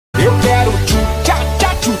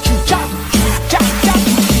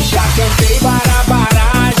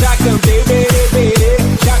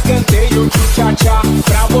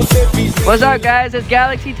What's up, guys? It's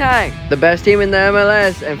Galaxy time. The best team in the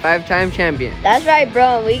MLS and 5-time champion. That's right,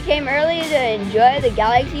 bro. We came early to enjoy the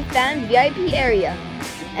Galaxy fans VIP area.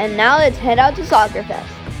 And now let's head out to Soccer Fest.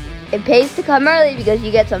 It pays to come early because you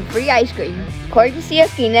get some free ice cream. Courtesy of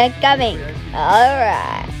Nicoya Bank.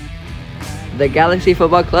 Alright. The Galaxy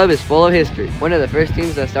Football Club is full of history. One of the first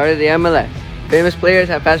teams that started the MLS. Famous players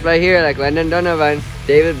have passed by here like Landon Donovan,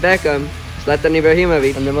 David Beckham, Zlatan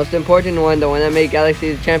Ibrahimovic, and the most important one, the one that made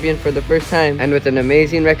Galaxy the champion for the first time, and with an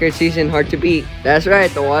amazing record season hard to beat. That's right,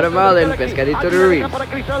 the Guatemalan Pescadito Ruiz.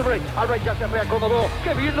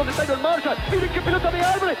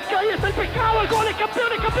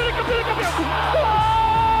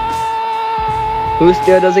 Who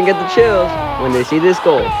still doesn't get the chills when they see this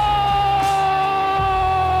goal?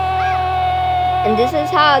 And this is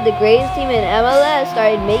how the greatest team in MLS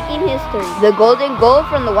started making history. The golden goal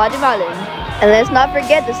from the Guatemalans. And let's not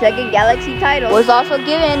forget the second Galaxy title was also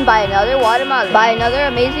given by another Guatemalan, by another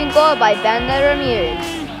amazing goal by Banda Ramirez.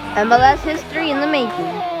 MLS history in the making.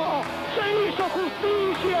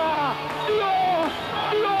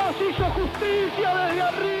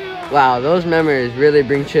 Wow, those memories really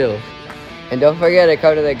bring chills. And don't forget to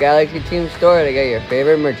come to the Galaxy team store to get your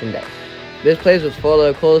favorite merchandise. This place was full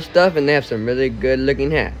of cool stuff, and they have some really good looking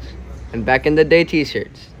hats and back in the day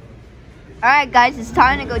t-shirts. Alright guys, it's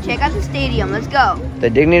time to go check out the stadium. Let's go. The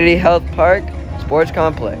Dignity Health Park Sports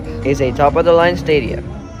Complex is a top of the line stadium.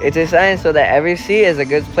 It's designed so that every seat is a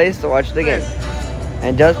good place to watch the game.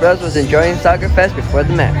 And Dos Bros was enjoying Soccer Fest before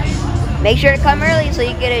the match. Make sure to come early so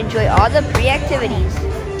you can enjoy all the pre-activities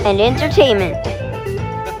and entertainment.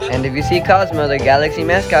 And if you see Cosmo, the Galaxy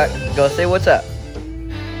mascot, go say what's up.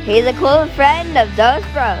 He's a cool friend of Dos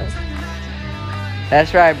Bros.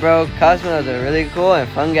 That's right, bro. Cosmo's a really cool and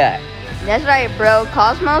fun guy. That's right, bro.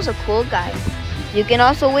 Cosmo's a cool guy. You can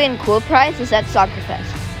also win cool prizes at Soccer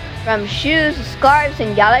Fest, from shoes, scarves,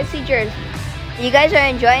 and Galaxy jerseys. If you guys are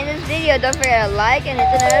enjoying this video, don't forget to like and hit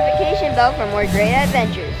the notification bell for more great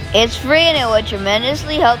adventures. It's free and it will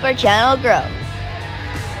tremendously help our channel grow.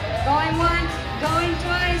 Going once, going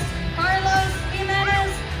twice. Carlos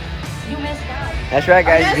Jimenez, you missed out. That's right,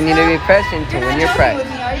 guys. You need to be present to win your prize.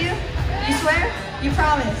 With me, are you? You swear? You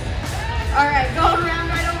promise? All right, go around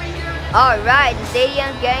right over here. Alright, the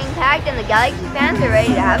stadium's getting packed and the Galaxy fans are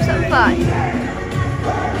ready to have some fun.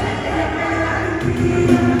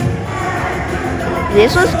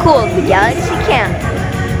 This was cool, the Galaxy camp.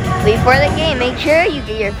 Before the game, make sure you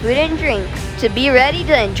get your food and drink to be ready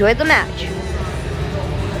to enjoy the match.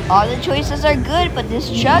 All the choices are good, but this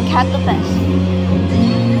truck had the best.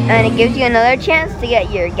 And it gives you another chance to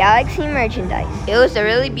get your Galaxy merchandise. It was a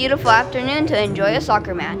really beautiful afternoon to enjoy a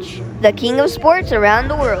soccer match. The king of sports around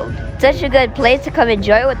the world. Such a good place to come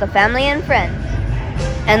enjoy with the family and friends.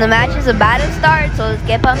 And the match is about to start, so let's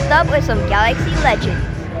get pumped up with some Galaxy legends.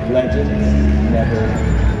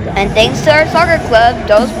 And thanks to our soccer club,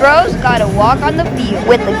 Dos Bros got to walk on the field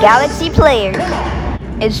with the Galaxy players.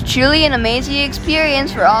 It's truly an amazing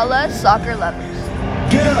experience for all us soccer lovers.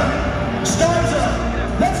 Get up! Stars up!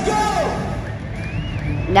 Let's go!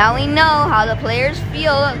 Now we know how the players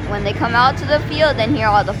feel when they come out to the field and hear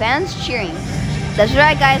all the fans cheering. That's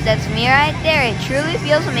right, guys, that's me right there. It truly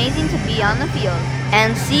feels amazing to be on the field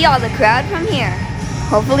and see all the crowd from here.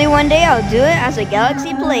 Hopefully one day I'll do it as a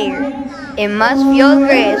Galaxy player. It must feel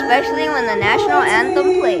great, especially when the national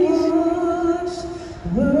anthem plays.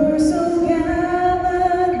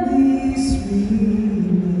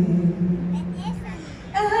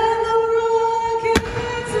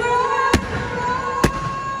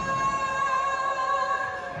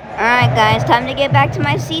 Alright guys, time to get back to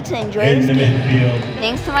my seat to enjoy this game.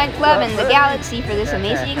 Thanks to my club and the Galaxy for this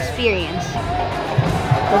amazing experience.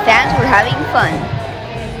 The fans were having fun.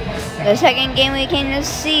 The second game we came to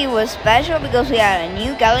see was special because we had a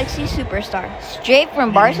new Galaxy superstar, straight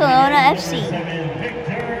from Barcelona FC.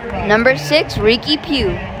 Number 6, Riqui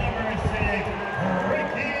Piug.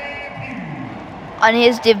 On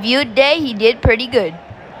his debut day, he did pretty good.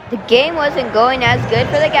 The game wasn't going as good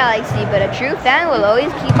for the Galaxy, but a true fan will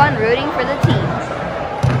always keep on rooting for the team.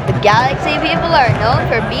 The Galaxy people are known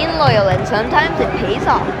for being loyal, and sometimes it pays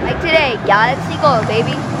off. Like today, Galaxy goal,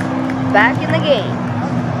 baby. Back in the game.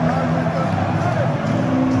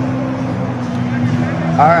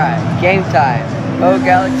 Alright, game time. Go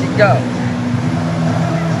Galaxy, go!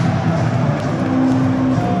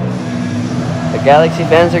 The Galaxy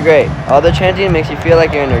fans are great. All the chanting makes you feel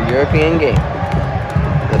like you're in a European game.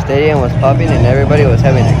 The stadium was popping and everybody was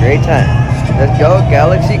having a great time. Let's go,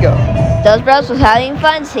 Galaxy, go! Dos Bros was having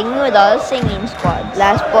fun singing with all the singing squads.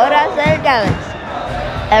 Las Porras del Galaxy.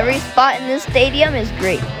 Every spot in this stadium is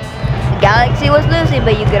great. The Galaxy was losing,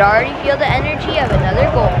 but you could already feel the energy of another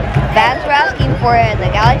goal. Fans were asking for it, and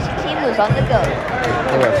the Galaxy team was on the go.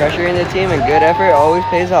 They were pressuring the team, and good effort always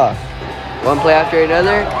pays off. One play after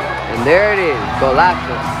another, and there it is,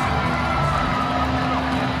 golazo.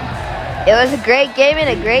 It was a great game and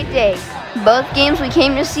a great day. Both games we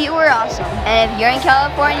came to see were awesome. And if you're in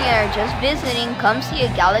California or just visiting, come see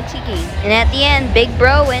a Galaxy game. And at the end, Big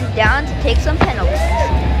Bro went down to take some penalties.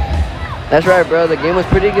 That's right, bro. The game was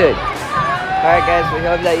pretty good. Alright guys, we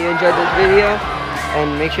hope that you enjoyed this video.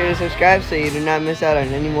 And make sure to subscribe so you do not miss out on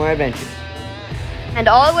any more adventures. And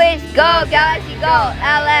always go Galaxy, go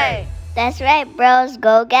LA! That's right, bros.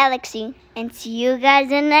 Go Galaxy. And see you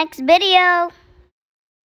guys in the next video.